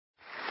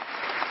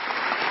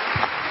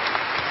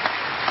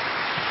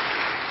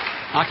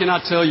I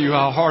cannot tell you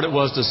how hard it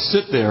was to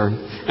sit there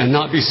and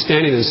not be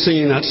standing and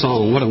singing that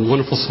song. What a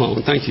wonderful song.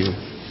 Thank you.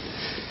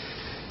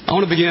 I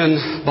want to begin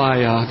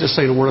by just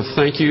saying a word of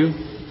thank you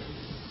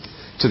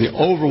to the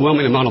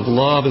overwhelming amount of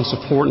love and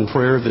support and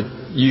prayer that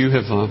you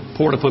have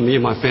poured upon me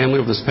and my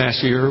family over this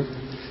past year.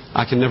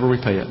 I can never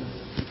repay it,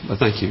 but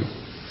thank you.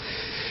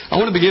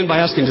 I want to begin by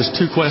asking just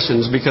two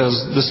questions, because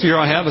this year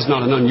I have is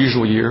not an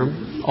unusual year.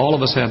 All of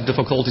us have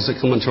difficulties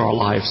that come into our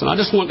lives. And I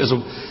just want,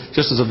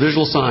 just as a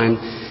visual sign,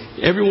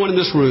 everyone in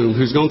this room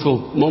who's gone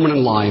through a moment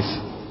in life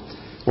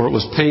where it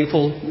was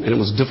painful and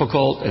it was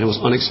difficult and it was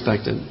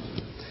unexpected,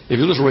 if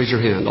you'll just raise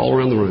your hand all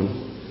around the room.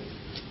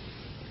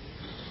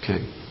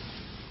 Okay.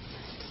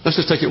 Let's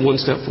just take it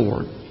one step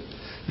forward.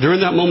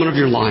 During that moment of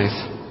your life,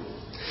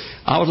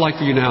 I would like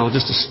for you now,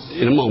 just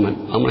in a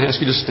moment, I'm going to ask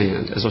you to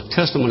stand as a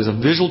testimony, as a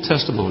visual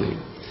testimony.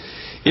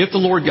 If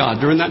the Lord God,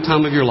 during that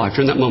time of your life,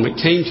 during that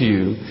moment, came to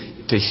you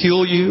to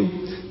heal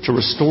you, to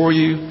restore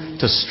you,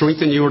 to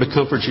strengthen you, or to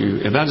comfort you,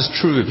 if that is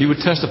true, if you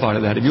would testify to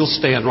that, if you'll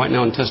stand right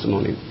now in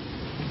testimony.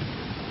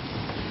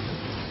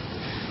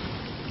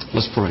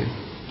 Let's pray.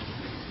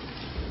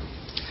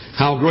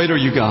 How great are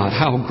you, God?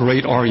 How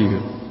great are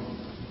you?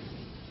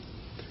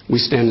 We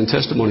stand in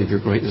testimony of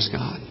your greatness,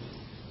 God.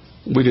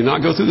 We do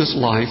not go through this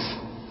life,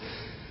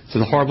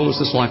 through the horribleness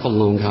of this life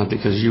alone, God,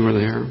 because you are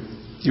there.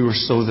 You are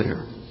so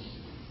there.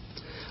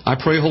 I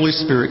pray, Holy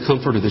Spirit,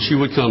 Comforter, that you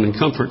would come and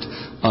comfort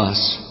us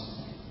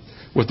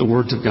with the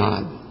words of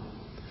God,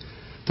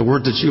 the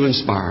word that you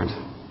inspired.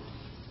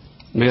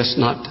 May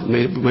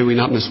we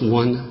not miss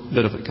one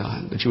bit of it,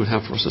 God, that you would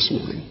have for us this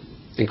morning.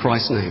 In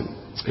Christ's name,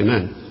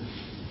 amen.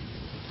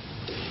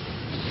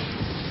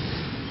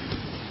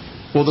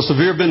 Well, the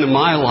severe bend in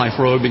my life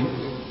road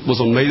was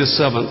on May the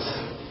 7th.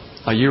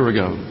 A year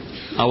ago.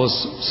 I was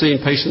seeing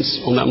patients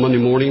on that Monday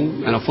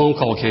morning, and a phone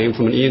call came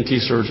from an ENT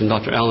surgeon,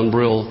 Dr. Alan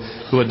Brill,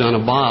 who had done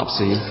a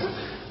biopsy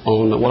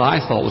on what I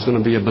thought was going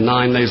to be a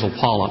benign nasal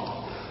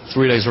polyp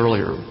 3 days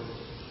earlier.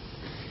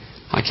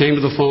 I came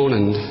to the phone,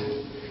 and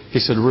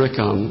he said,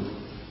 Rick,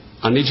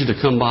 I need you to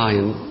come by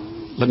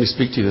and let me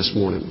speak to you this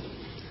morning.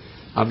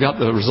 I've got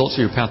the results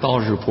of your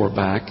pathology report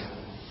back,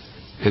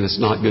 and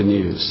it's not good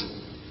news.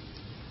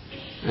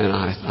 And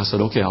I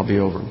said, okay, I'll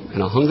be over.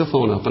 And I hung the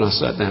phone up, and I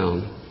sat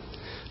down.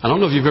 I don't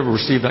know if you've ever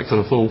received that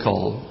kind of phone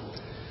call,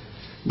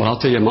 but I'll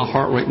tell you, my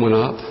heart rate went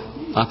up.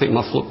 I think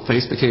my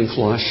face became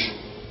flush.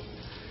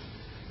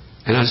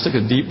 And I just took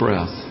a deep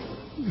breath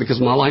because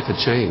my life had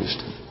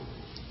changed.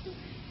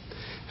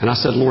 And I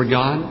said, Lord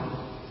God,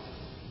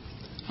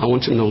 I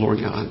want you to know, Lord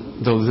God,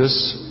 though this,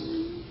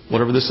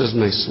 whatever this is,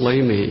 may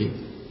slay me,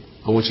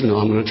 I want you to know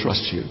I'm going to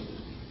trust you.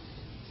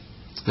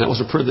 And that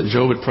was a prayer that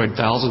Job had prayed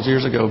thousands of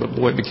years ago, but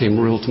boy, it became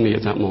real to me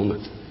at that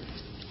moment.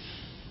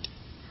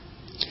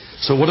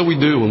 So what do we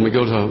do when we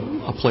go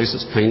to a place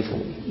that's painful?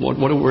 Where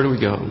do we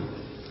go?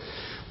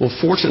 Well,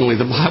 fortunately,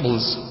 the Bible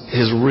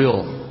is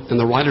real, and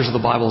the writers of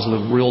the Bible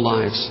live real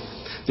lives.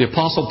 The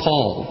Apostle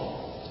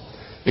Paul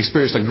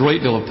experienced a great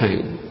deal of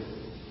pain,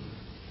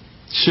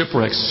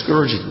 shipwrecks,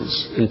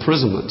 scourgings,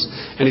 imprisonments,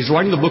 and he's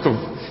writing a book to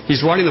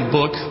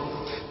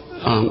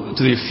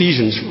the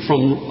Ephesians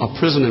from a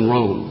prison in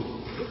Rome,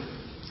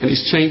 and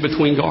he's chained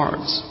between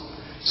guards.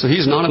 So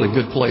he's not in a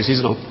good place.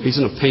 He's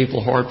in a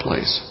painful, hard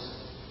place.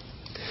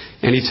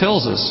 And he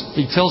tells us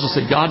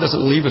that God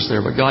doesn't leave us there,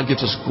 but God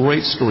gives us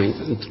great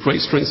strength, and great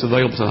strength is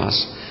available to us.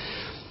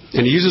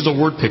 And he uses a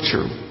word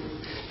picture.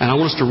 And I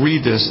want us to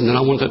read this, and then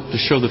I want to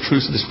show the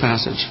truth of this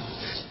passage.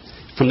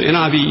 From the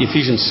NIV,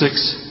 Ephesians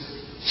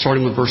 6,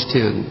 starting with verse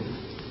 10.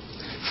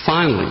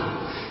 Finally,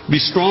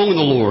 be strong in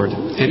the Lord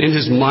and in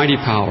His mighty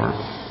power.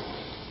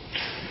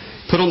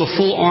 Put on the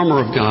full armor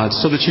of God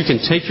so that you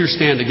can take your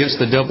stand against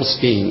the devil's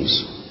schemes.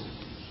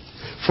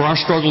 For our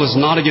struggle is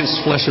not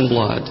against flesh and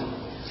blood,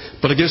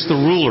 but against the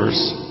rulers,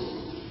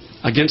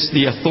 against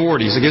the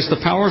authorities, against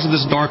the powers of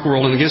this dark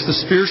world, and against the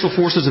spiritual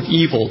forces of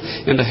evil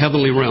in the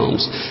heavenly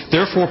realms.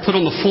 Therefore, put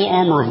on the full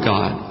armor of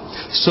God,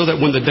 so that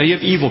when the day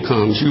of evil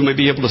comes, you may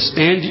be able to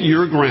stand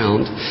your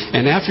ground.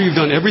 And after you've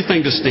done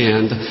everything to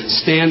stand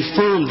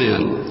firm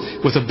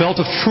then, with a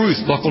belt of truth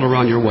buckled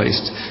around your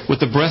waist,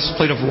 with the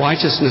breastplate of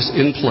righteousness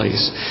in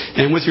place,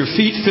 and with your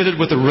feet fitted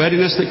with the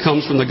readiness that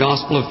comes from the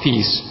gospel of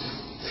peace.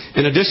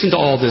 In addition to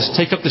all this,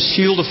 take up the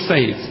shield of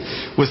faith,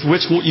 with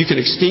which you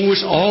can extinguish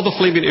all the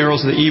flaming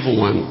arrows of the evil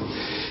one.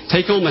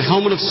 Take on the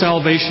helmet of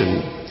salvation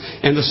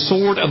and the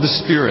sword of the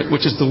Spirit,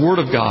 which is the Word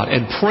of God,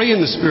 and pray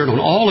in the Spirit on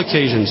all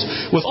occasions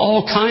with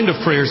all kind of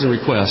prayers and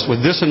requests.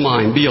 With this in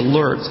mind, be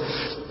alert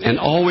and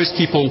always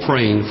keep on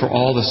praying for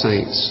all the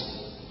saints.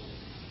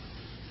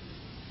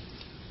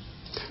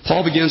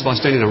 Paul begins by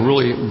stating a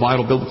really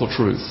vital biblical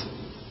truth.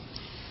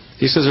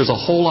 He says there's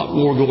a whole lot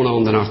more going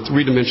on than our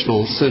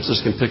three-dimensional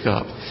senses can pick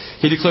up.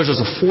 He declares there's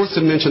a fourth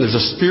dimension, there's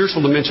a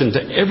spiritual dimension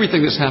to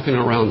everything that's happening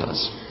around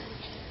us.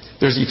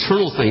 There's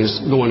eternal things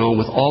going on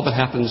with all that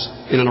happens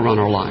in and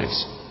around our lives.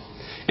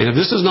 And if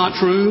this is not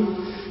true,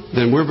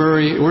 then we're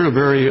in a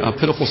very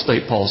pitiful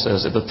state, Paul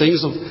says. If the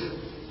things of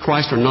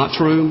Christ are not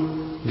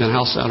true, then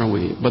how sad are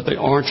we? But they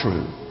are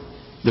true.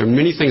 There are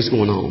many things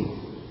going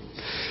on.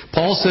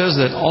 Paul says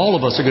that all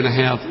of us are going to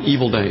have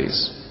evil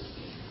days.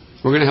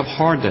 We're going to have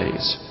hard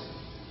days.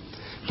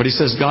 But he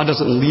says God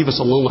doesn't leave us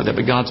alone like that,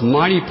 but God's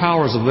mighty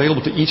power is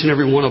available to each and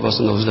every one of us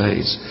in those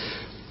days.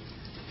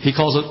 He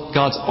calls it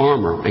God's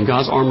armor, and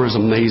God's armor is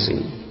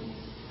amazing.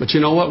 But you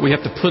know what? We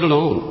have to put it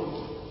on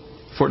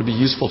for it to be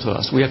useful to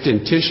us. We have to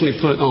intentionally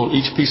put on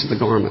each piece of the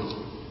garment.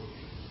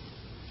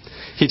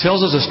 He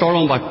tells us to start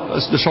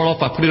off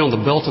by putting on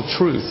the belt of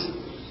truth.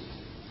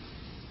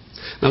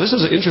 Now, this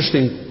is an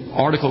interesting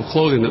article of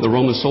clothing that the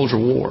Roman soldier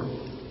wore.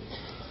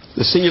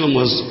 The cingulum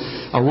was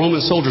a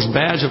Roman soldier's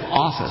badge of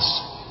office.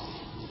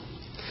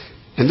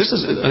 And this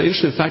is an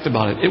interesting fact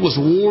about it. It was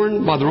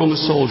worn by the Roman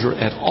soldier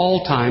at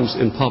all times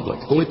in public.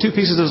 Only two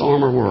pieces of his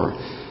armor were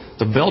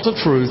the belt of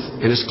truth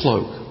and his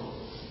cloak.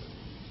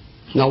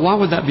 Now, why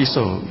would that be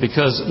so?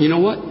 Because, you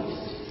know what?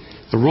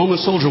 The Roman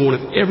soldier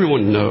wanted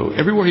everyone to know,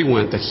 everywhere he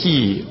went, that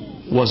he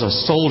was a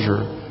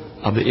soldier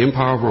of the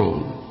Empire of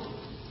Rome.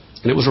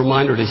 And it was a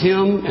reminder to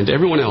him and to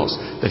everyone else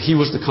that he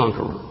was the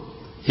conqueror.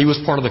 He was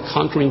part of the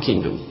conquering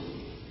kingdom.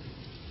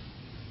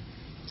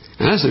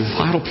 And that is a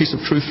vital piece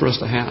of truth for us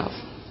to have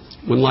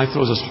when life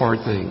throws us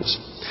hard things.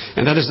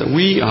 And that is that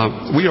we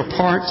are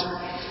part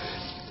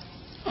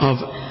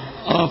of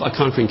a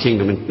conquering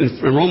kingdom.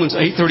 In Romans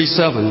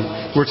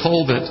 8:37, we're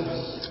told that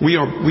we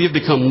have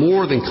become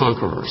more than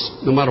conquerors,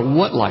 no matter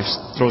what life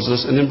throws at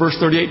us. And then verse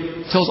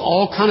 38 tells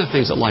all kind of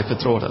things that life could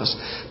throw at us.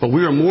 But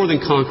we are more than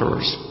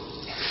conquerors.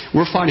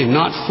 We're fighting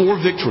not for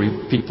victory,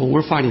 people.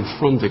 We're fighting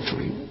from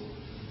victory.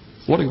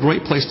 What a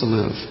great place to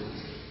live.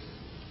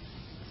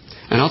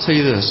 And I'll tell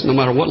you this, no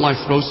matter what life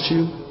throws at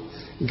you,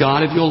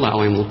 God, if you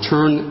allow Him, will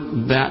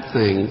turn that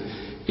thing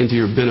into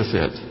your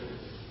benefit,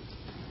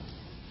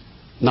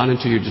 not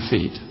into your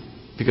defeat,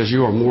 because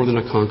you are more than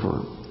a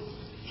conqueror.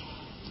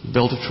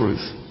 Belt of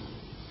truth.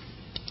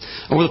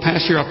 Over the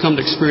past year, I've come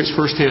to experience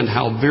firsthand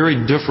how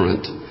very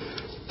different,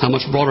 how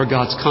much broader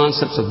God's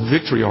concepts of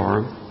victory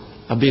are,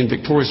 of being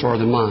victorious are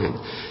than mine.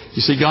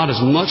 You see, God is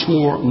much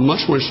more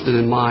interested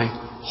in my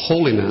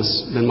holiness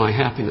than my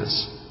happiness.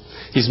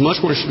 He's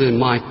much more interested in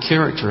my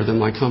character than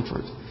my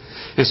comfort.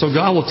 And so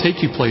God will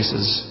take you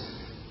places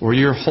where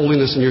your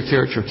holiness and your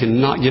character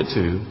cannot get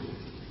to,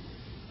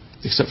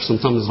 except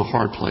sometimes it's a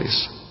hard place.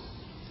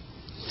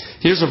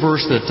 Here's a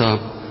verse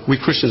that we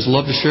Christians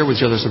love to share with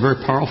each other. It's a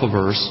very powerful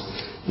verse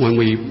when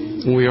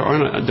we are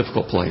in a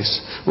difficult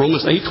place.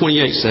 Romans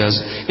 8:28 says,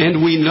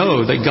 "And we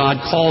know that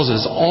God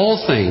causes all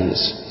things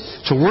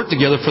to work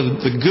together for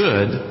the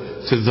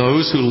good to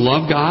those who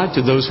love God,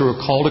 to those who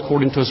are called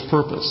according to His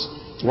purpose."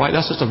 Right?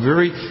 That's just a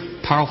very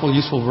powerful,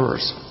 useful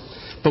verse.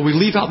 But we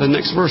leave out the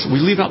next verse. We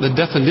leave out the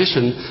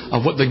definition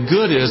of what the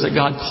good is that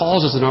God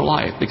calls us in our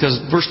life. Because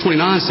verse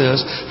 29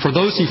 says, "For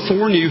those He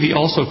foreknew, He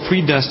also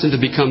predestined to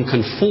become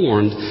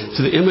conformed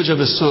to the image of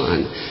His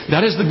Son."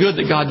 That is the good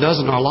that God does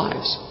in our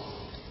lives.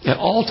 At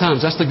all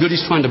times, that's the good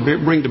He's trying to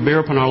bring to bear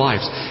upon our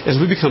lives. As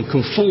we become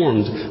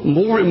conformed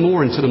more and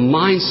more into the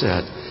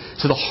mindset,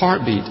 to the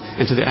heartbeat,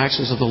 and to the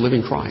actions of the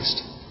living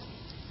Christ.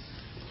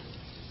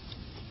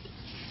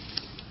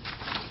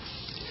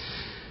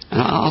 And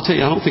I'll tell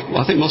you,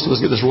 I think most of us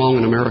get this wrong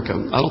in America.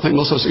 I don't think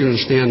most of us even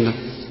understand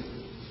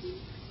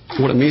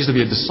what it means to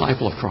be a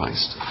disciple of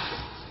Christ.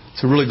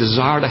 To really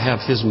desire to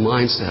have His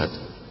mindset,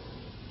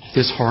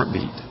 His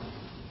heartbeat.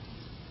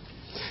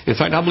 In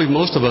fact, I believe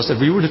most of us, if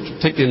we were to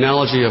take the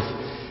analogy of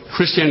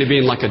Christianity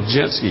being like a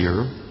jet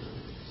skier,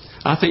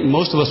 I think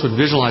most of us would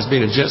visualize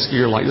being a jet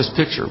skier like this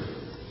picture.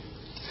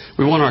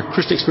 We want our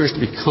Christian experience to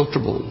be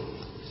comfortable,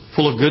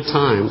 full of good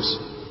times,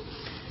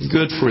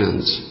 good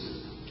friends,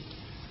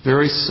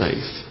 very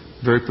safe,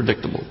 very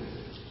predictable.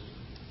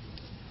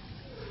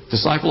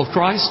 Disciple of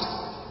Christ,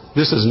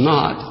 this is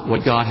not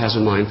what God has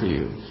in mind for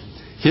you.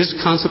 His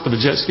concept of a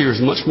jet skier is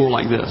much more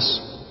like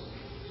this.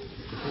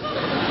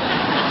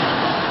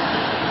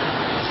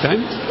 Okay?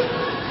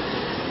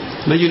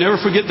 May you never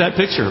forget that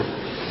picture.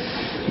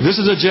 This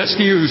is a jet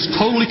skier who's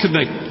totally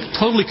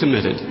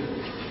committed.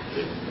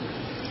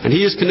 And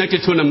he is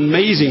connected to an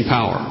amazing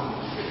power.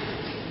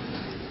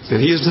 And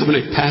he is living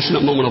a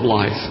passionate moment of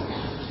life.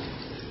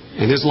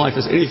 And his life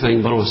is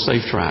anything but on a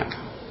safe track.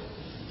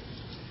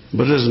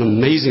 But it is an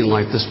amazing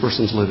life this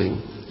person's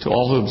living to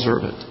all who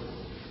observe it.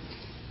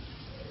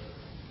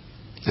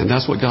 And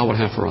that's what God would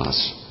have for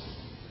us.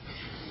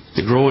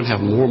 To grow and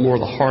have more and more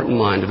of the heart and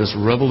mind of this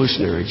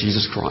revolutionary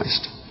Jesus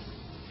Christ.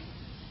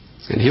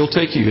 And He'll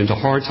take you into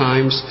hard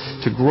times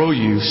to grow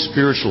you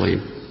spiritually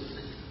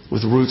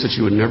with roots that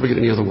you would never get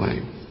any other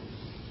way.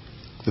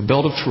 The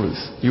belt of truth.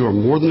 You are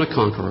more than a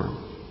conqueror.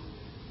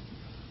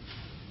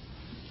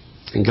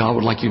 And God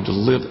would like you to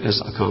live as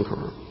a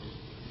conqueror.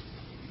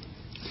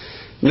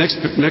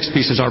 Next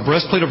piece is our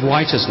breastplate of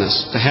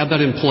righteousness. To have that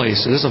in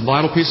place. And this is a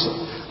vital piece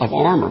of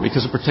armor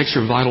because it protects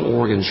your vital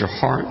organs, your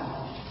heart.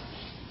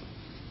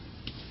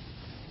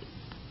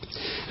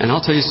 And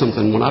I'll tell you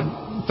something. When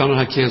I found out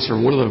I had cancer,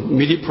 one of the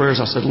immediate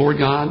prayers I said, Lord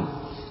God,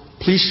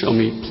 please show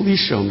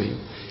me.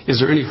 Is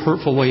there any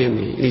hurtful way in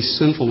me? Any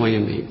sinful way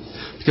in me?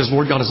 Because,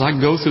 Lord God, as I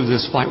go through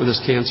this fight with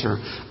this cancer,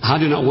 I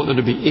do not want there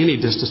to be any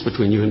distance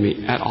between you and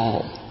me at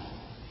all.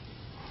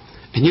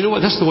 And you know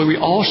what? That's the way we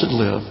all should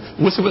live,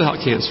 with or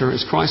without cancer,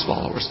 as Christ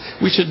followers.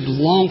 We should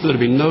long for there to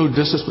be no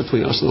distance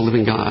between us and the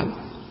living God.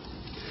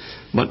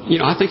 But,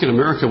 I think in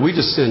America we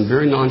just sin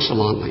very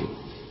nonchalantly.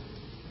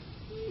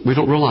 We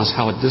don't realize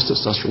how it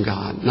distanced us from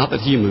God. Not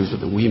that He moves, but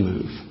that we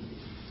move.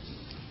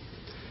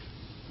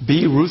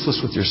 Be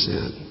ruthless with your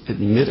sin.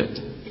 Admit it.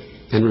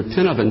 And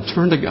repent of it and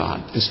turn to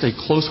God and stay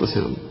close with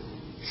Him.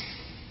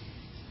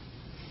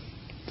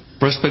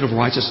 Breastplate of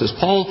righteousness.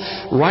 Paul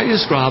rightly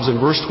describes in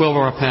verse 12 of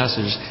our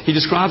passage, he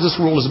describes this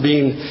world as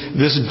being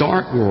this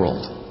dark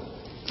world.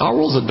 Our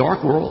world is a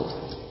dark world.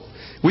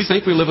 We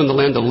think we live in the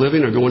land of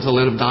living or go into the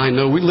land of dying.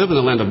 No, we live in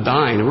the land of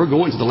dying, and we're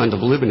going to the land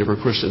of living if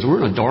we're Christians.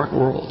 We're in a dark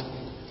world.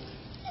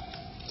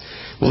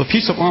 Well, the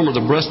piece of armor,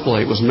 the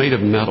breastplate, was made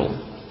of metal.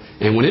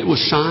 And when it was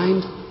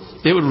shined,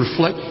 it would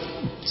reflect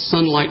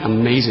sunlight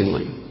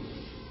amazingly.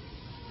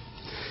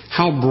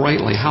 How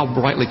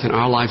brightly can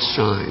our lives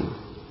shine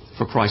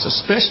for Christ,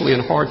 especially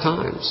in hard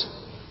times,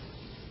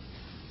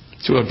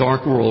 to a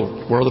dark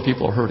world where other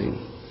people are hurting.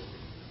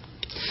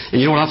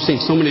 And you know what? I've seen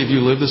so many of you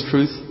live this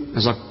truth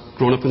as I've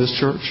grown up in this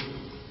church.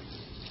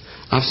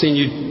 I've seen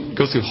you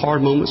go through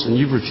hard moments and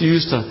you've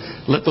refused to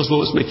let those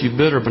moments make you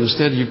bitter, but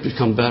instead you've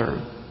become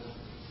better.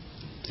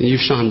 And you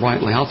shine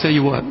brightly. I'll tell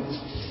you what,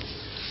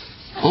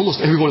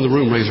 almost everyone in the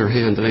room raised their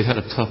hand that they've had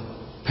a tough,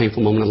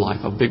 painful moment in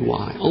life, a big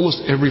why.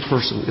 Almost every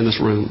person in this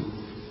room.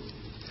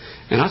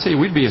 And I tell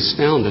you, we'd be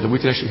astounded if we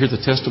could actually hear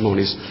the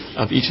testimonies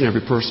of each and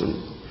every person.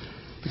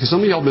 Because some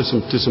of y'all have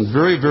been to some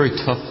very, very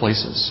tough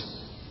places.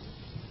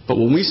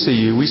 But when we see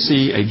you, we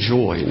see a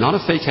joy. Not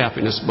a fake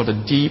happiness, but a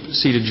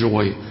deep-seated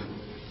joy.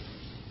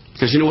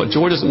 Because you know what?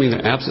 Joy doesn't mean the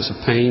absence of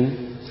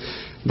pain.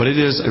 But it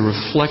is a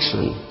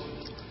reflection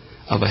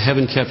of a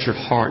heaven-captured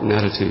heart and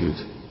attitude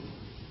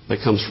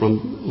that comes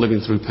from living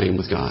through pain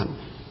with God.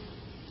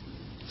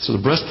 So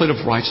the breastplate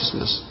of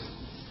righteousness.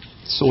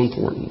 So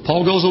important.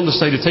 Paul goes on to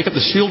say to take up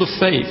the shield of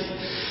faith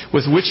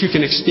with which you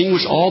can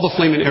extinguish all the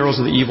flaming arrows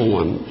of the evil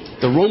one.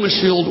 The Roman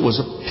shield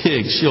was a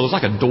pig shield. It was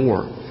like a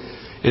door.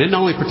 And it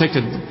not only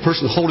protected the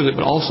person holding it,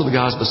 but also the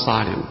guys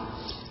beside him.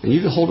 And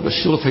you can hold up a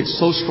shield of faith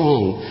so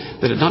strong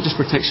that it not just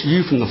protects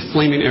you from the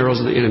flaming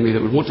arrows of the enemy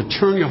that would want to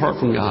turn your heart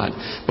from God,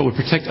 but would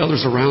protect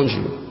others around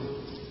you.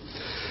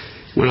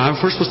 When I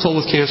first was told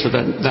with cancer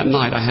that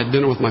night, I had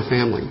dinner with my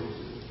family.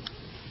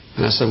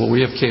 And I said, well,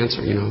 we have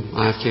cancer,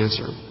 I have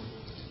cancer.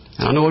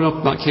 And I know enough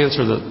about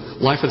cancer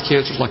that life with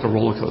cancer is like a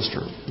roller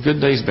coaster.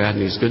 Good days, bad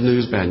news. Good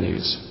news, bad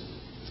news.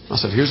 I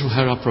said, here's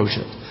how to approach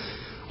it.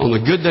 On the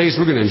good days,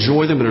 we're going to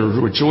enjoy them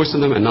and rejoice in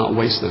them and not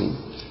waste them.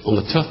 On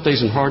the tough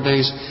days and hard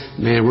days,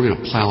 man, we're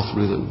going to plow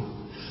through them.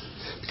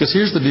 Because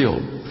here's the deal.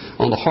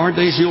 On the hard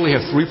days, you only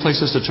have three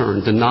places to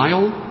turn.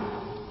 Denial,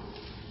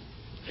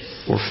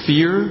 or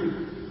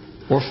fear,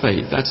 or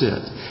faith. That's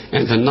it.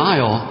 And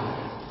denial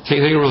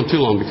can't hang around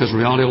too long because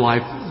reality of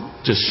life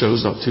just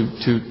shows up too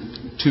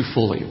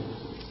fully.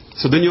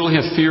 So then you only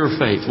have fear or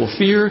faith. Well,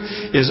 fear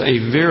is a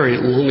very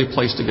lonely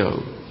place to go.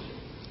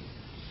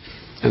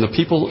 And the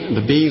people,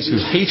 the beings who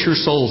hate your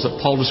souls that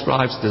Paul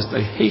describes this,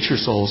 they hate your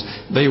souls.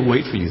 They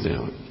wait for you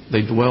there.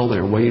 They dwell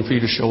there waiting for you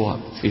to show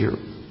up. Fear.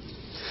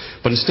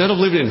 But instead of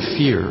living in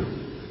fear,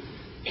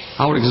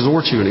 I would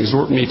exhort you and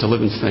exhort me to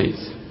live in faith.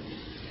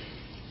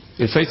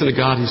 In faith in a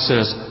God who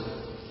says,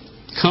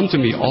 come to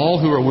me, all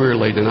who are weary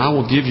laden, and I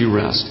will give you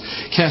rest.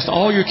 Cast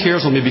all your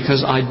cares on me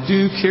because I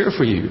do care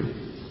for you.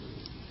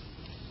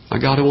 A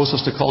God who wants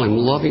us to call Him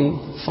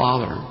loving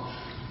Father,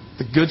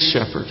 the Good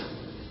Shepherd.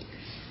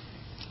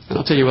 And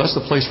I'll tell you, that's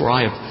the place where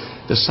I have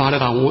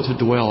decided I want to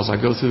dwell as I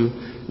go through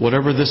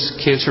whatever this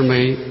cancer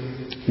may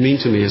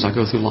mean to me as I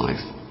go through life.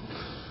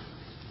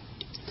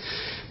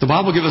 The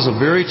Bible gives us a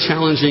very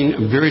challenging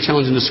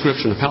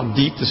description of how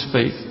deep this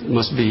faith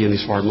must be in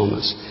these hard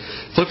moments.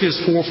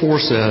 Philippians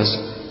 4:4 says,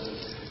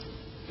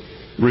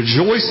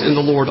 rejoice in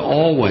the Lord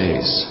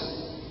always.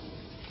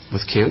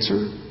 With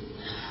cancer?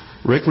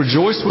 Rick,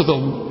 rejoice with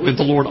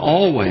the Lord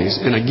always.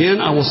 And again,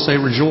 I will say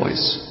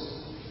rejoice.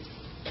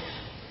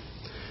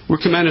 We're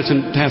commanded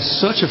to have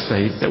such a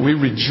faith that we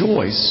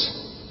rejoice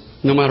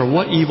no matter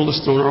what evil is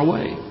thrown our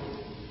way.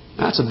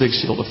 That's a big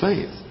shield of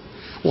faith.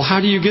 Well, how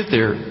do you get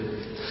there?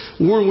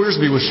 Warren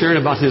Wiersbe was sharing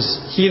about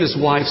he and his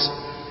wife's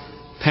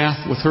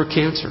path with her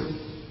cancer.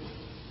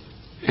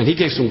 And he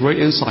gave some great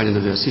insight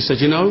into this. He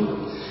said,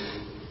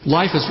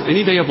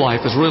 any day of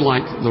life is really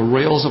like the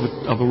rails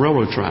of a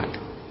railroad track.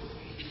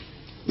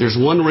 There's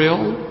one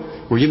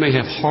rail where you may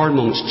have hard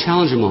moments,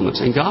 challenging moments,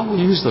 and God will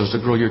use those to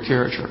grow your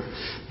character.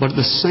 But at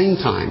the same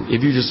time,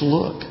 if you just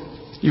look,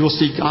 you will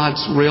see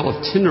God's rail of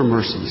tender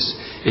mercies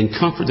and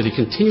comfort that He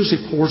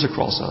continuously pours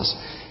across us,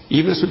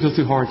 even as we go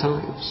through hard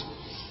times.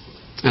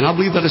 And I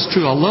believe that is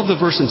true. I love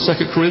the verse in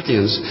 2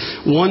 Corinthians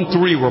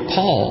 1:3 where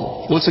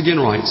Paul once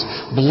again writes,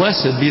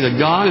 blessed be the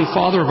God and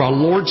Father of our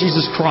Lord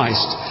Jesus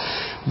Christ,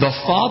 the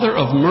Father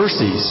of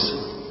mercies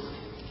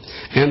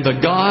and the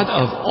God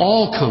of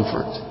all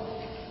comfort,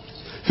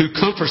 who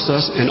comforts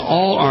us in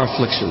all our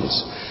afflictions.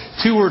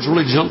 Two words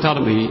really jumped out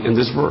at me in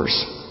this verse.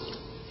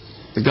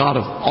 The God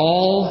of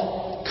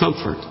all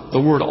comfort.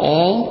 The word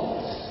all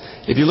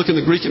If you look in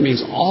the Greek, it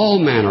means all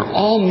manner,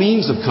 all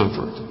means of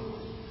comfort.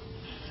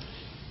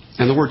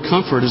 And the word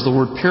comfort is the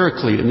word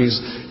paraclete. It means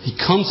He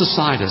comes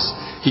beside us.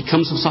 He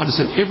comes beside us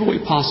in every way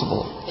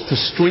possible to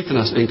strengthen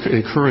us and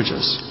encourage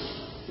us.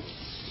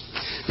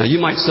 Now you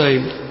might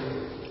say,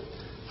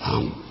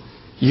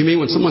 you mean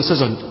when someone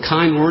says a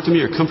kind word to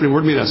me or a comforting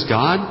word to me, that's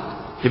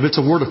God? If it's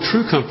a word of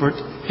true comfort,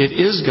 it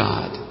is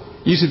God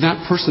using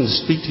that person to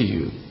speak to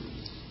you.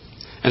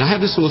 And I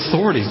have this with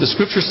authority. The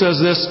Scripture says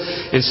this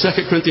in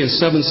 2 Corinthians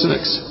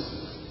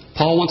 7:6.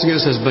 Paul once again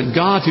says, but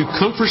God who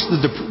comforts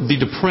the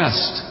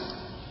depressed,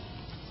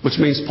 which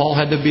means Paul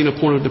had to be in a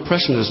point of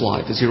depression in his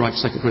life as he writes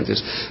 2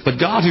 Corinthians.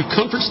 But God who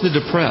comforts the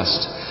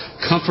depressed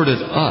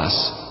comforted us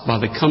by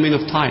the coming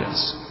of Titus.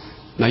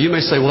 Now you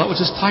may say, well, that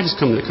was just Titus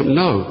coming.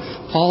 No.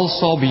 Paul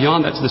saw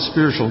beyond that to the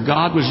spiritual.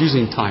 God was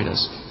using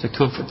Titus to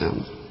comfort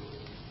them.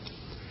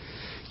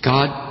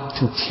 God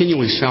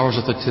continually showers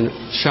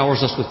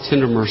us with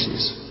tender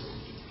mercies.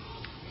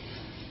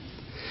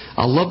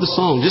 I love the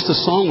song, just the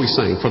song we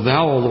sang, For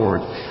Thou, O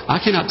Lord. I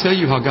cannot tell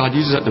you how God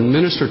uses that to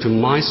minister to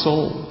my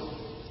soul.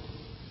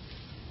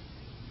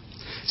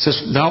 It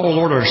says, Thou, O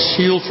Lord, art a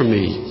shield for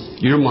me.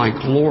 You're my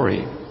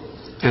glory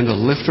and the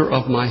lifter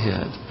of my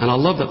head. And I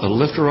love that, the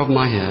lifter of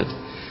my head.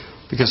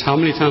 Because how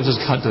many times has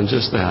God done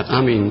just that?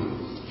 I mean,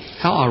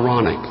 how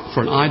ironic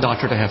for an eye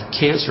doctor to have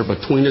cancer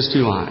between his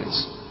two eyes,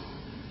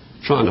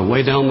 trying to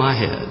weigh down my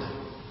head.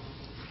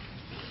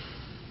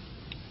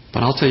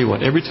 But I'll tell you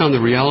what, every time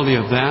the reality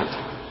of that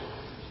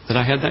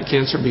I had that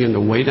cancer began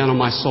to weigh down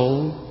on my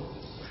soul,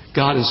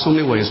 God in so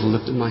many ways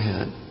lifted my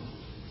head.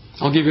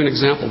 I'll give you an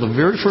example. The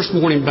very first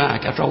morning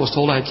back, after I was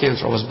told I had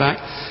cancer, I was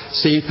back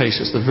seeing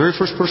patients. The very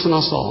first person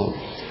I saw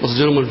was a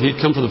gentleman who had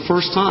come for the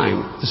first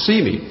time to see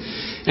me.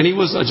 And he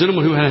was a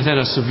gentleman who had had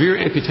a severe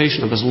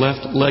amputation of his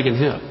left leg and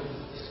hip.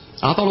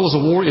 I thought it was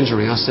a war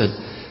injury. I said,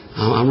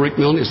 I'm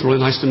Rick Milne. It's really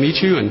nice to meet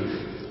you. And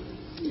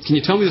can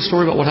you tell me the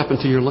story about what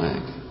happened to your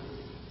leg?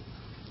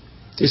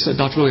 He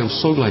said, Dr. Milne, I'm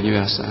so glad you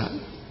asked that.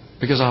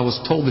 Because I was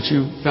told that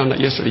you found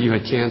out yesterday you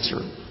had cancer.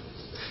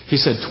 He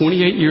said,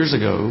 28 years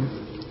ago,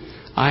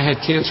 I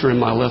had cancer in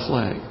my left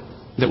leg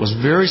that was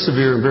very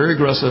severe and very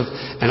aggressive,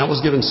 and I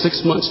was given 6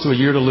 months to a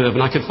year to live,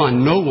 and I could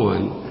find no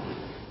one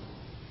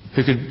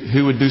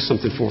who would do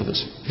something for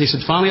this. He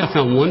said, finally I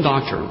found one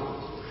doctor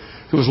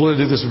who was willing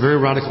to do this very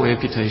radical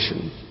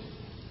amputation.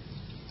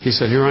 He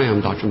said, here I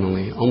am, Dr.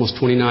 Milne, almost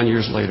 29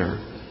 years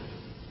later,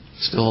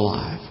 still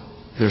alive.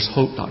 There's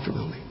hope, Dr.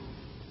 Milne.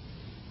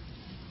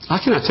 I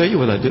cannot tell you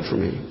what that did for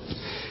me.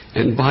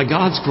 And by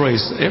God's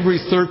grace,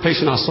 every third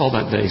patient I saw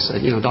that day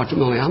said, Dr.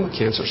 Milne, I'm a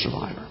cancer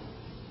survivor.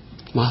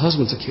 My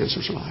husband's a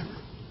cancer survivor.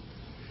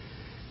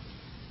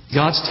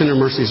 God's tender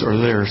mercies are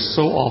there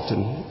so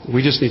often.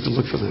 We just need to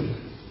look for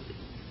them.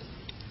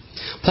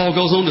 Paul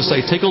goes on to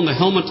say, take on the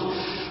helmet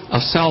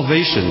of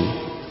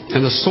salvation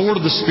and the sword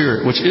of the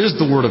Spirit, which is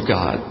the Word of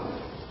God.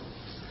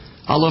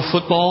 I love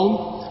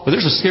football, but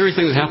there's a scary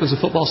thing that happens in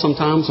football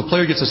sometimes. A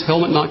player gets his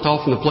helmet knocked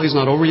off and the play's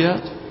not over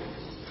yet.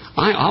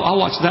 I'll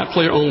watch that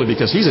player only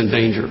because he's in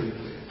danger.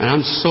 And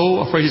I'm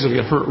so afraid he's going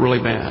to get hurt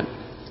really bad.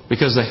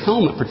 Because the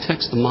helmet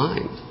protects the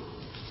mind.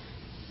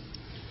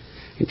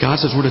 And God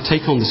says we're to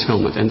take home this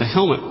helmet. And the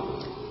helmet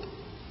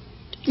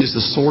is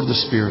the sword of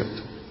the Spirit.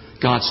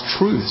 God's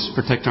truths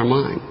protect our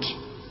minds.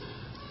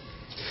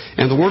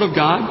 And the Word of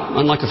God,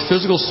 unlike a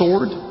physical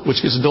sword,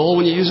 which gets dull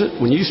when you use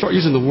it, when you start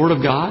using the Word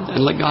of God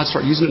and let God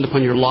start using it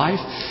upon your life,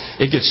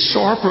 it gets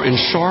sharper and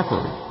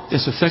sharper.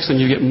 Its effects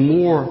on you get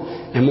more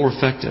and more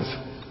effective.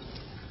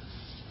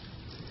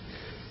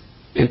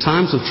 In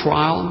times of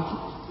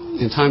trial,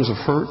 in times of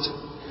hurt,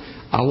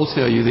 I will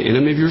tell you the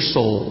enemy of your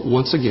soul,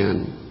 once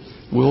again,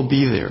 will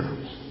be there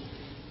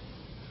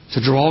to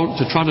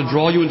try to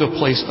draw you into a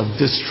place of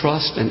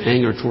distrust and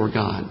anger toward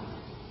God.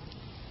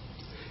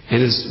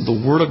 And it's the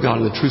Word of God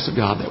and the truth of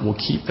God that will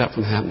keep that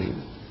from happening.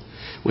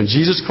 When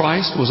Jesus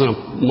Christ was in a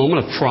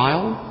moment of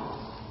trial,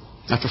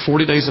 after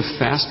 40 days of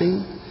fasting,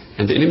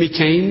 and the enemy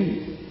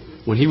came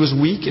when he was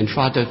weak and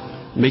tried to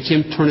make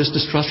him turn his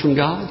distrust from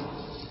God,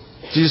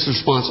 Jesus'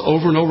 response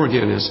over and over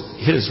again is,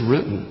 it is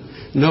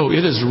written. No,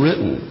 it is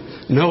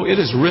written. No, it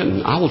is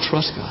written. I will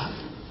trust God.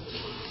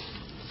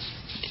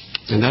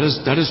 And that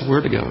is where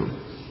to go.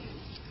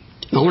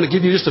 Now, I want to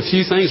give you just a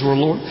few things where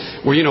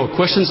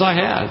questions I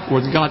had,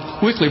 where God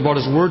quickly brought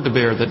His Word to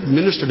bear that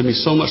ministered to me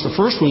so much. The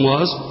first one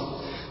was,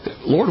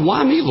 Lord,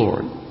 why me,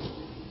 Lord?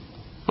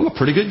 I'm a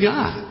pretty good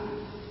guy.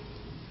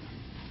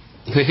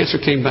 The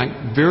answer came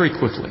back very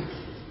quickly.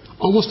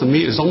 Almost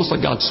immediately. It's almost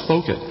like God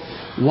spoke it.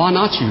 Why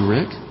not you,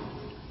 Rick?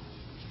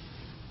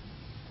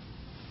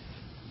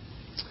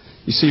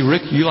 You see,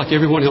 Rick, you like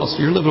everyone else,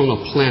 you're living on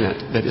a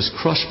planet that is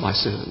crushed by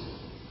sin.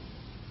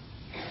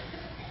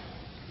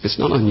 It's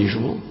not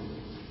unusual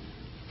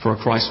for a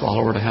Christ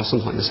follower to have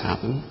something like this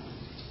happen.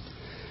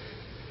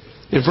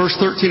 In verse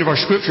 13 of our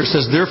scripture, it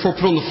says, therefore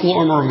put on the full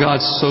armor of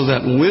God so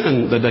that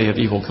when the day of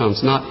evil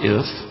comes, not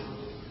if,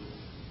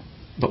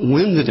 but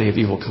when the day of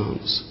evil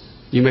comes,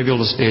 you may be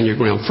able to stand your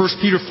ground.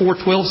 1 Peter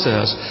 4:12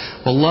 says,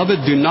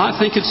 Beloved, do not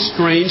think it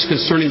strange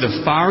concerning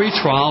the fiery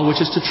trial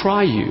which is to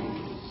try you,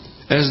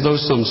 as though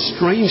some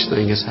strange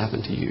thing has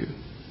happened to you.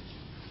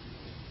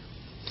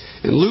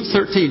 In Luke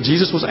 13,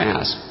 Jesus was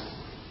asked.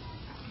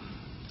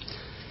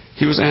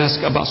 He was asked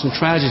about some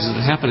tragedies that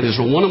had happened in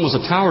Israel. One of them was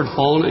a tower had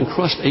fallen and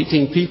crushed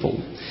 18 people.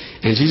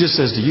 And Jesus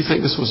says, do you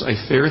think this was a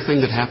fair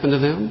thing that happened to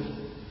them?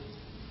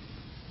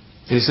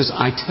 And he says,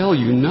 I tell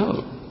you,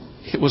 no,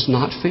 it was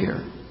not fair.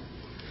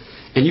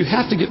 And you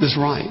have to get this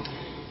right.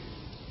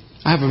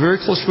 I have a very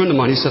close friend of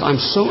mine. He said,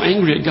 I'm so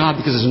angry at God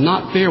because it's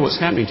not fair what's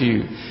happening to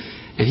you.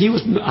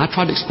 And I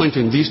tried to explain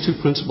to him these two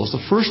principles.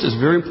 The first is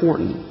very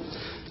important.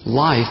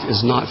 Life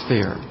is not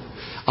fair.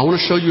 I want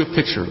to show you a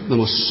picture, the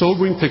most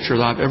sobering picture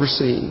that I've ever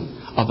seen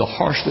of the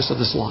harshness of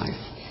this life.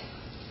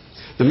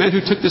 The man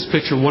who took this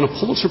picture won a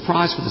Pulitzer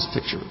Prize for this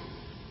picture.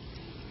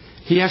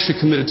 He actually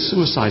committed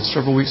suicide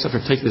several weeks after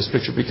taking this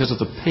picture because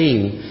of the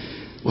pain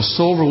was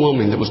so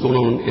overwhelming that was going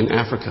on in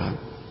Africa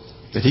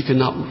that he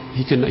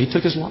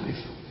took his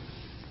life.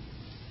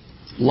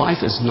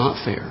 Life is not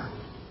fair.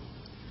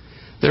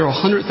 There are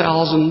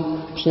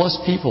 100,000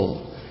 plus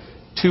people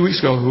 2 weeks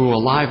ago who were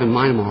alive in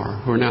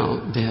Myanmar who are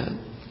now dead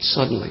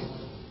suddenly.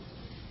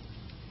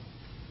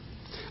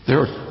 There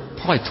are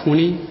probably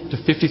 20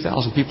 to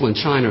 50,000 people in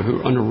China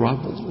who are under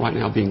rubble right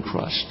now being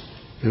crushed,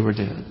 who are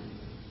dead.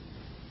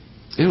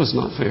 It was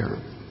not fair.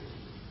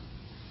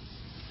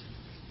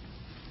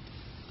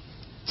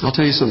 I'll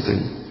tell you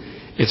something.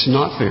 It's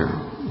not fair.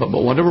 But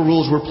whatever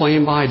rules we're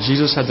playing by,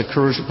 Jesus had the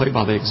courage to play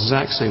by the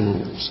exact same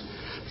rules.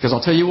 Because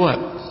I'll tell you what,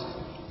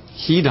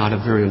 He died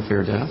a very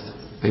unfair death.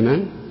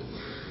 Amen?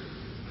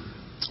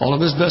 All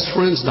of His best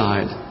friends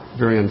died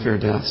very unfair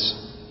deaths.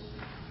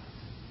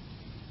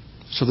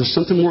 So there's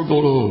something more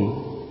going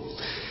on.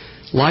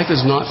 Life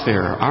is not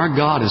fair. Our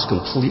God is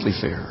completely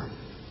fair.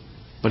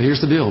 But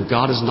here's the deal.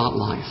 God is not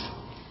life.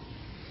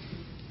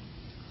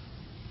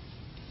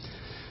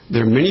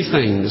 There are many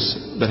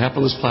things that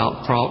happen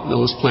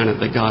on this planet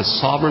that God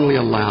sovereignly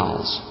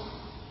allows.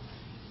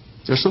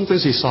 There are some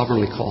things He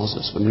sovereignly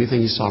causes, but many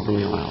things He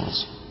sovereignly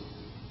allows.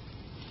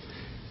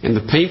 And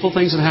the painful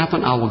things that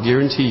happen, I will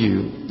guarantee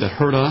you, that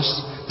hurt us,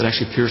 that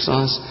actually pierce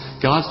us,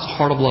 God's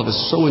heart of love is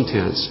so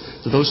intense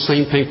that those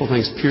same painful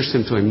things pierce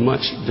Him to a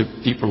much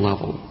deeper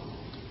level.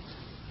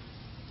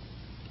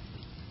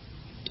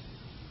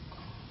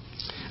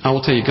 I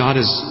will tell you, God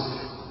is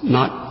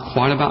not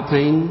quite about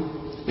pain.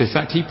 In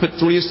fact, He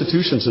put 3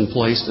 institutions in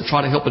place to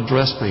try to help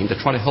address pain, to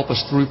try to help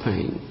us through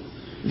pain.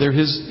 They're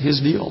His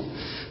deal.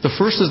 The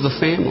first is the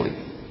family.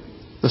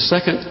 The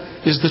second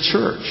is the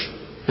church.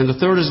 And the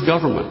third is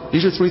government.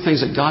 These are 3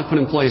 things that God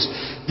put in place.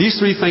 These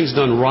 3 things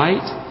done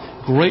right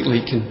greatly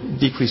can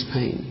decrease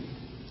pain.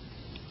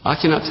 I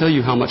cannot tell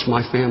you how much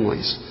my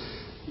family's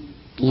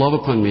love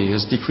upon me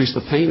has decreased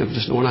the pain of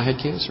just knowing I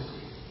had cancer.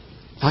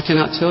 I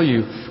cannot tell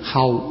you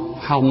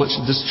how much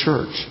this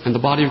church and the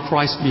body of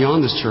Christ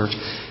beyond this church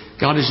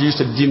God has used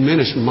to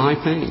diminish my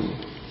pain.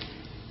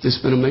 It's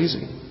been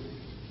amazing.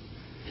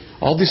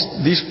 All these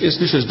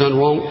institutions done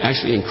wrong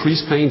actually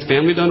increase pain.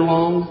 Family done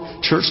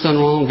wrong, church done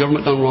wrong,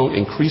 government done wrong,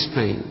 increase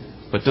pain.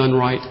 But done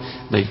right,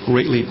 they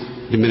greatly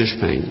diminish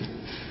pain.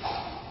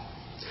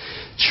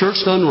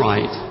 Church done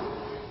right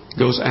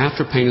goes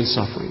after pain and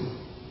suffering.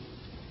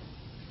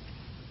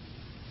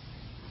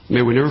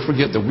 May we never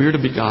forget that we are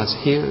to be God's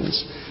hands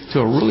to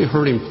a really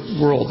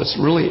hurting world that's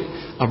really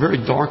a very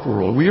dark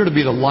world. We are to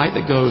be the light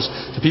that goes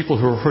to people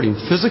who are hurting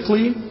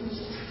physically,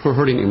 who are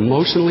hurting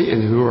emotionally,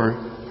 and who are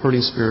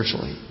hurting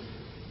spiritually.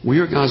 We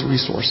are God's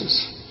resources.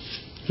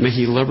 May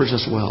He leverage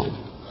us well.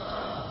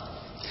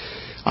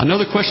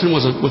 Another question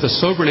with a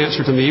sobering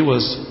answer to me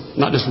was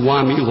not just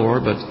why me,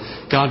 Lord, but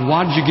God,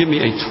 why did you give me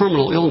a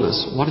terminal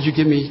illness? Why did you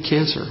give me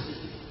cancer?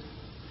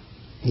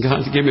 And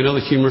God gave me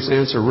another humorous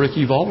answer. Rick,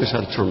 you've always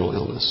had a terminal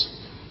illness.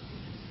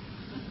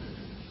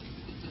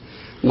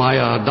 My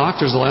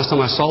doctors, the last time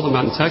I saw them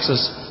out in Texas,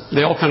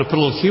 they all kind of put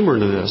a little humor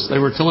into this. They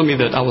were telling me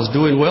that I was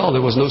doing well.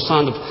 There was no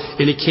sign of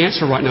any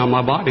cancer right now in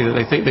my body, that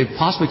they think they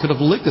possibly could have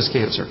licked this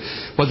cancer.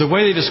 But the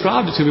way they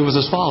described it to me was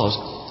as follows.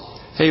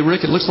 Hey,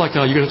 Rick, it looks like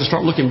you're going to have to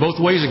start looking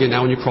both ways again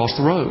now when you cross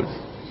the road.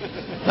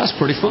 That's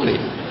pretty funny.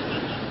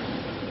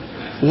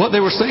 What they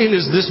were saying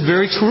is this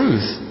very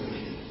truth.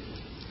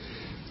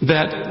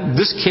 That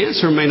this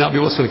cancer may not be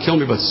what's going to kill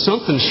me, but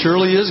something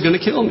surely is going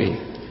to kill me.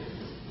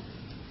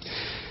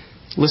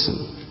 Listen,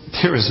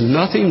 there is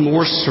nothing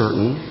more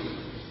certain,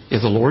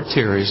 if the Lord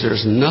tarries,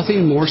 there's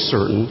nothing more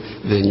certain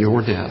than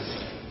your death.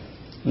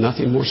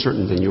 Nothing more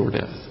certain than your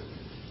death.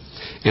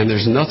 And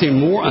there's nothing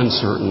more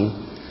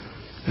uncertain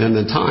than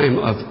the time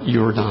of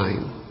your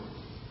dying.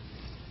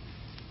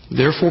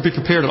 Therefore, be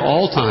prepared at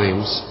all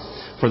times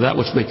for that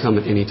which may come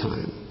at any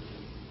time.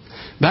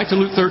 Back to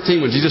Luke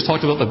 13, when Jesus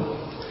talked about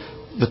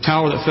the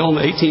tower that fell on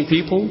the 18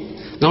 people.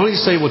 Not only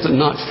does He say, was it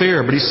not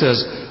fair, but He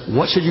says,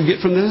 what should you get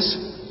from this?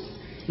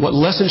 What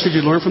lesson should you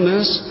learn from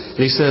this?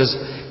 And He says,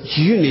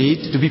 you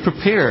need to be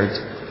prepared.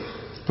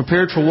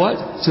 Prepared for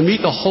what? To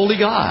meet the holy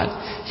God.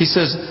 He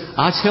says,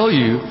 I tell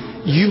you,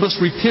 you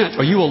must repent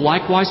or you will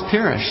likewise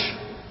perish.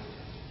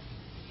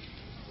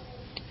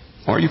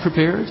 Are you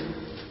prepared?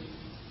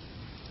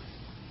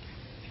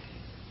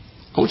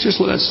 I want you to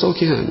just let that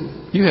soak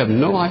in. You have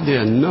no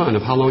idea, none,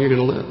 of how long you're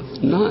going to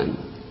live. None.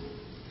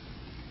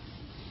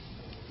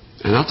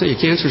 And I'll tell you,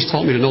 cancer has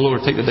taught me to no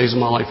longer take the days of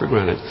my life for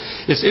granted.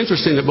 It's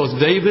interesting that both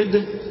David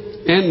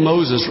and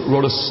Moses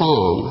wrote a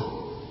psalm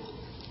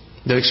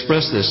that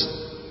expressed this.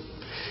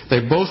 They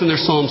both in their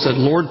psalm said,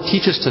 Lord,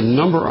 teach us to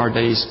number our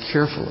days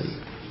carefully.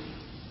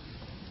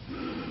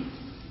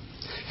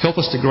 Help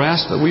us to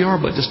grasp that we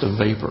are but just a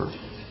vapor.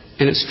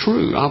 And it's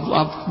true.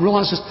 I've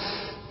realized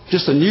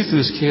just anew through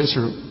this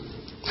cancer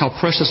how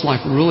precious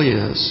life really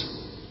is.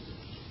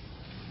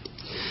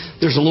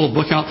 There's a little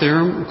book out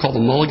there called The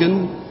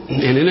Mulligan,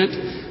 and in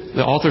it,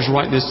 the authors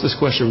write this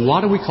question: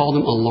 why do we call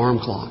them alarm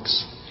clocks?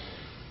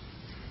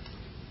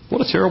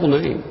 What a terrible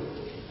name.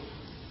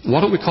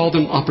 Why don't we call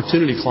them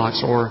opportunity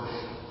clocks? Or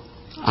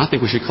I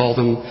think we should call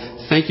them,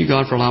 thank you,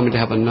 God, for allowing me to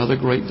have another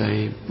great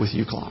day with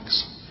you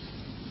clocks.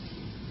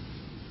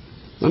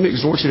 Let me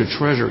exhort you to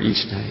treasure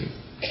each day,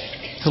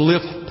 to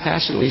live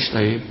passionately each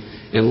day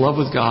in love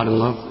with God and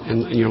love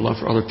and your love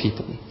for other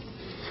people.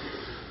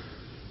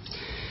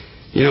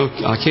 You know,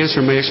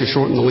 cancer may actually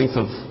shorten the length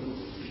of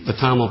the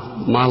time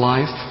of my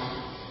life,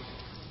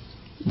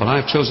 but I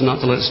have chosen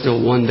not to let it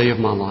steal one day of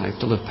my life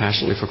to live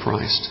passionately for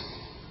Christ.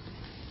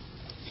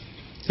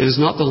 It is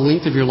not the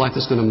length of your life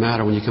that's going to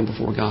matter when you come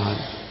before God.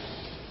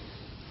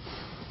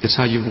 It's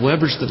how you've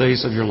leveraged the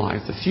days of your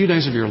life, the few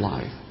days of your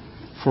life,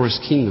 for His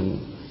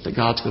kingdom that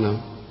God's going to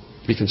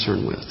be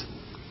concerned with.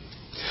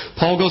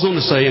 Paul goes on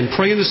to say, and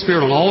pray in the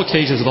Spirit on all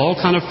occasions with all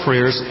kind of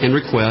prayers and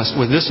requests.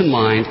 With this in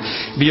mind,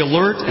 be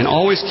alert and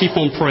always keep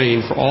on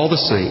praying for all the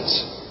saints.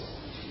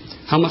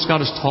 How much God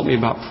has taught me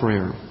about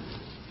prayer.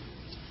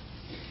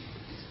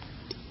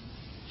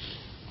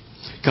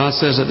 God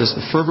says that this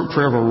the fervent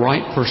prayer of a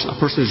right person, a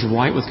person who's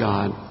right with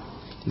God,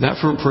 that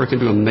fervent prayer can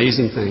do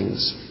amazing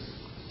things.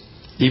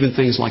 Even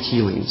things like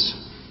healings.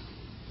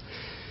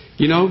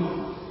 You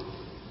know,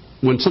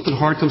 when something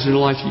hard comes into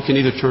your life, you can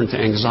either turn to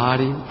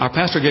anxiety. Our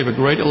pastor gave a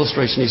great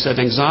illustration. He said,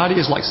 anxiety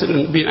is like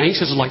being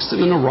anxious is like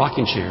sitting in a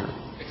rocking chair.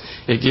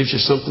 It gives you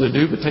something to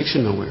do, but takes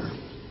you nowhere.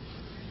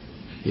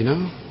 You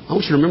know? I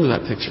want you to remember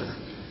that picture.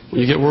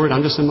 When you get worried,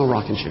 I'm just in my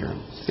rocking chair.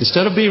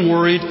 Instead of being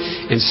worried,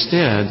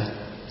 instead,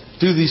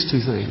 do these two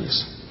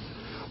things.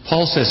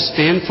 Paul says,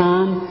 stand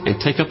firm and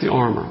take up the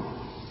armor.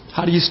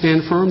 How do you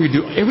stand firm? You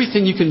do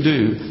everything you can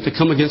do to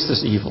come against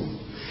this evil.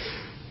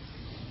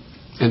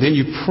 And then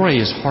you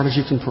pray as hard as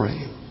you can pray.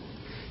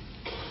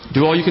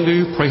 Do all you can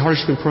do. Pray hard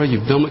as you can pray.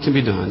 You've done what can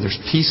be done. There's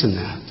peace in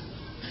that.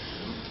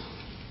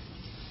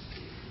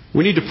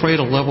 We need to pray at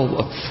a level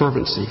of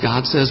fervency.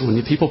 God says when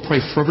people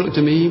pray fervently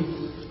to me,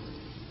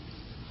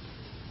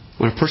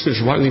 when a person is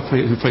right with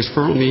me who prays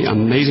fervently,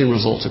 amazing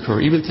results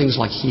occur. Even things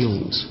like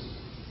healings.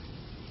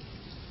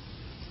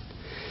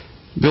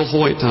 Bill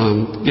Hoyt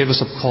gave us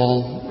a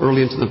call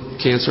early into the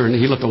cancer, and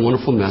he left a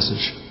wonderful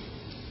message.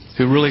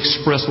 Who really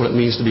expressed what it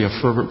means to be a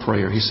fervent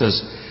prayer. He says,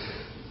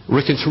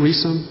 Rick and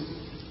Teresa,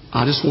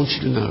 I just want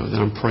you to know that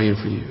I'm praying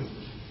for you.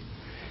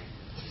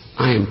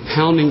 I am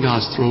pounding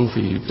God's throne for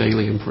you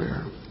daily in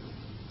prayer.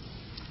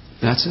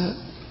 That's it.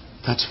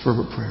 That's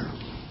fervent prayer.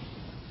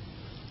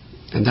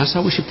 And that's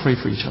how we should pray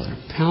for each other.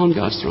 Pound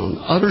God's throne.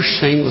 Utter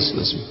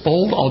shamelessness,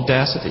 bold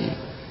audacity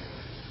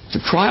to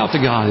cry out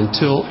to God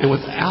until, and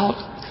without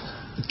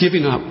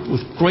giving up,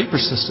 with great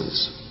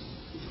persistence.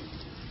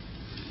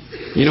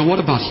 You know, what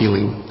about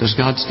healing? Does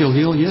God still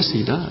heal? Yes,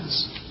 He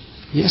does.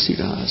 Yes, He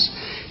does.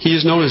 He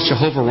is known as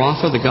Jehovah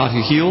Rapha, the God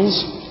who heals.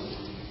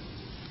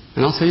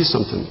 And I'll tell you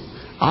something.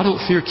 I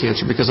don't fear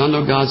cancer because I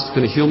know God's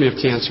going to heal me of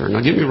cancer.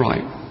 Now, get me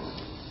right.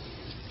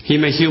 He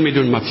may heal me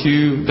during my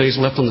few days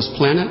left on this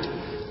planet,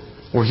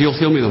 or He'll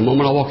heal me the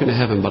moment I walk into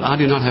heaven. But I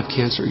do not have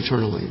cancer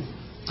eternally.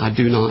 I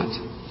do not.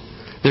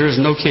 There is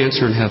no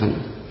cancer in heaven.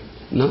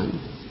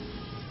 None.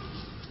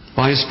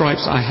 By His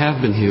stripes, I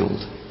have been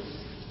healed.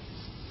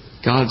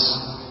 God's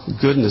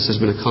goodness has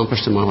been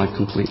accomplished in my life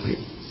completely.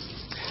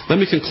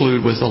 Let me conclude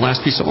with the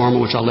last piece of armor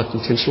which I left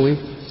intentionally,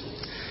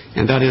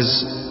 and that is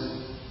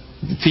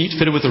feet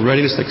fitted with the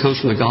readiness that comes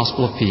from the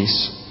gospel of peace.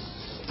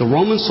 The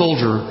Roman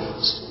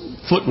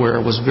soldier's footwear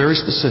was very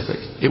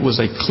specific. It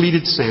was a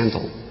cleated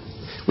sandal,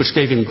 which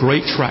gave him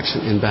great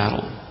traction in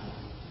battle.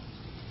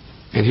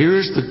 And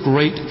here's the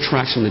great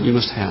traction that you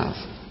must have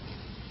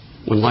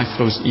when life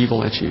throws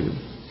evil at you,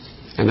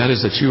 and that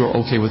is that you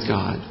are okay with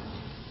God.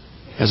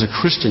 As a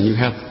Christian, you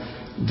have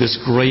this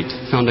great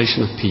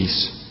foundation of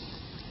peace.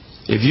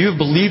 If you have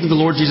believed in the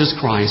Lord Jesus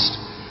Christ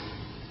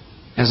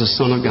as a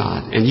Son of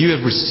God, and you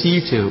have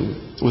received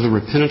Him with a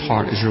repentant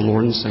heart as your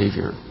Lord and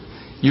Savior,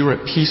 you are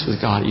at peace with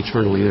God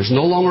eternally. There's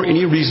no longer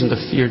any reason to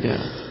fear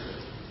death.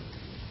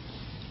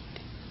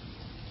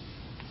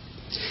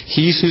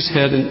 He whose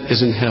head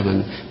is in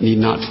heaven need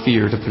not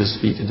fear to put his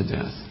feet into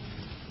death.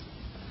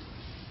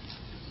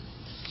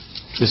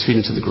 His feet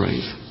into the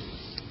grave.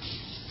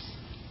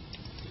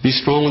 Be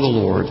strong in the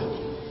Lord.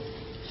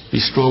 Be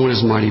strong in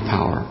His mighty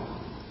power.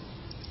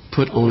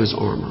 Put on His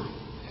armor.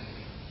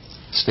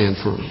 Stand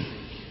firm.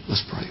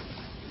 Let's pray.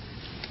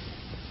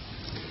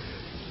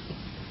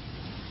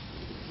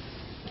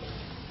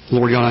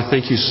 Lord God, I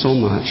thank You so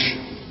much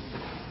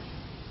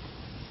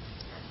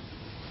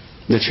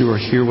that You are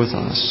here with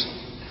us,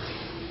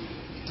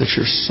 that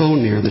You're so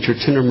near, that Your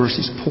tender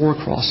mercies pour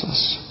across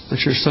us, that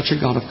You're such a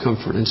God of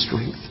comfort and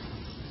strength.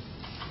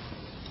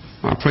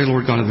 I pray,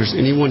 Lord God, if there's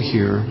anyone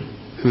here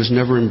who has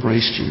never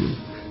embraced You,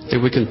 that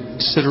we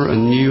consider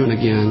anew and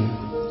again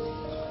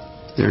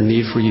their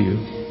need for You.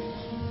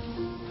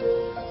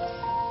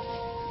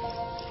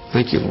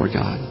 Thank You, Lord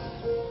God.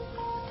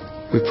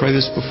 We pray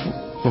this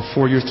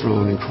before Your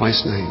throne in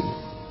Christ's name.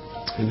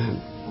 Amen.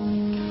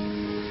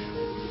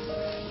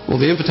 Well,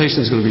 the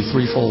invitation is going to be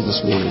threefold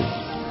this morning.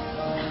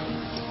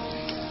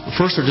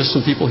 First, there are just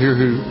some people here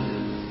who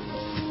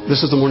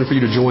this is the morning for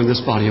you to join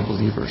this body of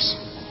believers.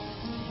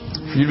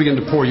 For you to begin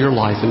to pour your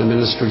life into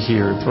ministry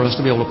here, for us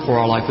to be able to pour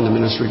our life into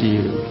ministry to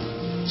you.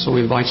 So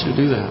we invite you to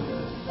do that.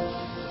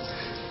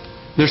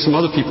 There's some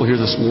other people here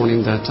this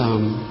morning that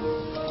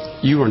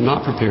you are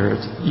not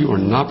prepared. You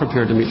are not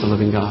prepared to meet the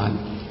living God.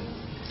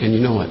 And you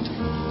know it.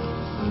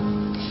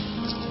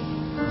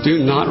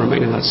 Do not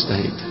remain in that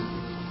state.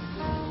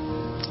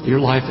 Your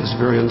life is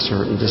very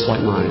uncertain, just like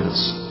mine is.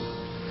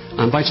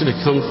 I invite you to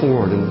come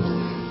forward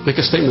and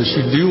make a statement that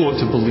you do want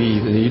to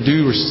believe and that you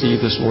do receive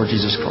this Lord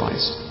Jesus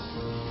Christ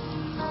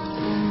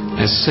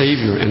as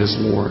Savior and as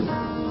Lord.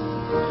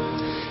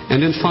 And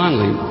then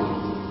finally,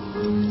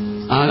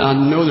 I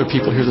know there are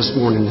people here this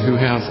morning who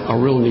have a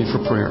real need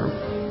for prayer.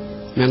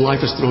 Man,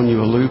 life has thrown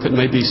you a loop. It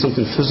may be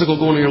something physical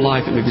going on in your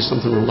life. It may be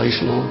something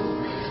relational.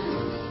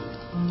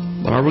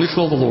 But I really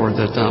feel the Lord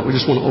that we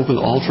just want to open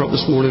the altar up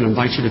this morning and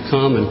invite you to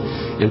come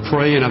and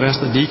pray. And I've asked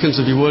the deacons,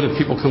 if you would, if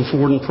people come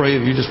forward and pray,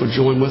 if you just would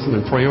join with them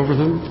and pray over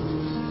them.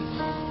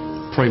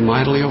 Pray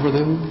mightily over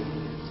them.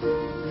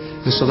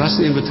 And so that's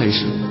the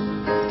invitation.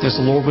 As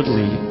the Lord would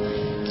lead,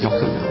 y'all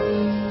come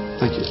now.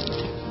 Thank you.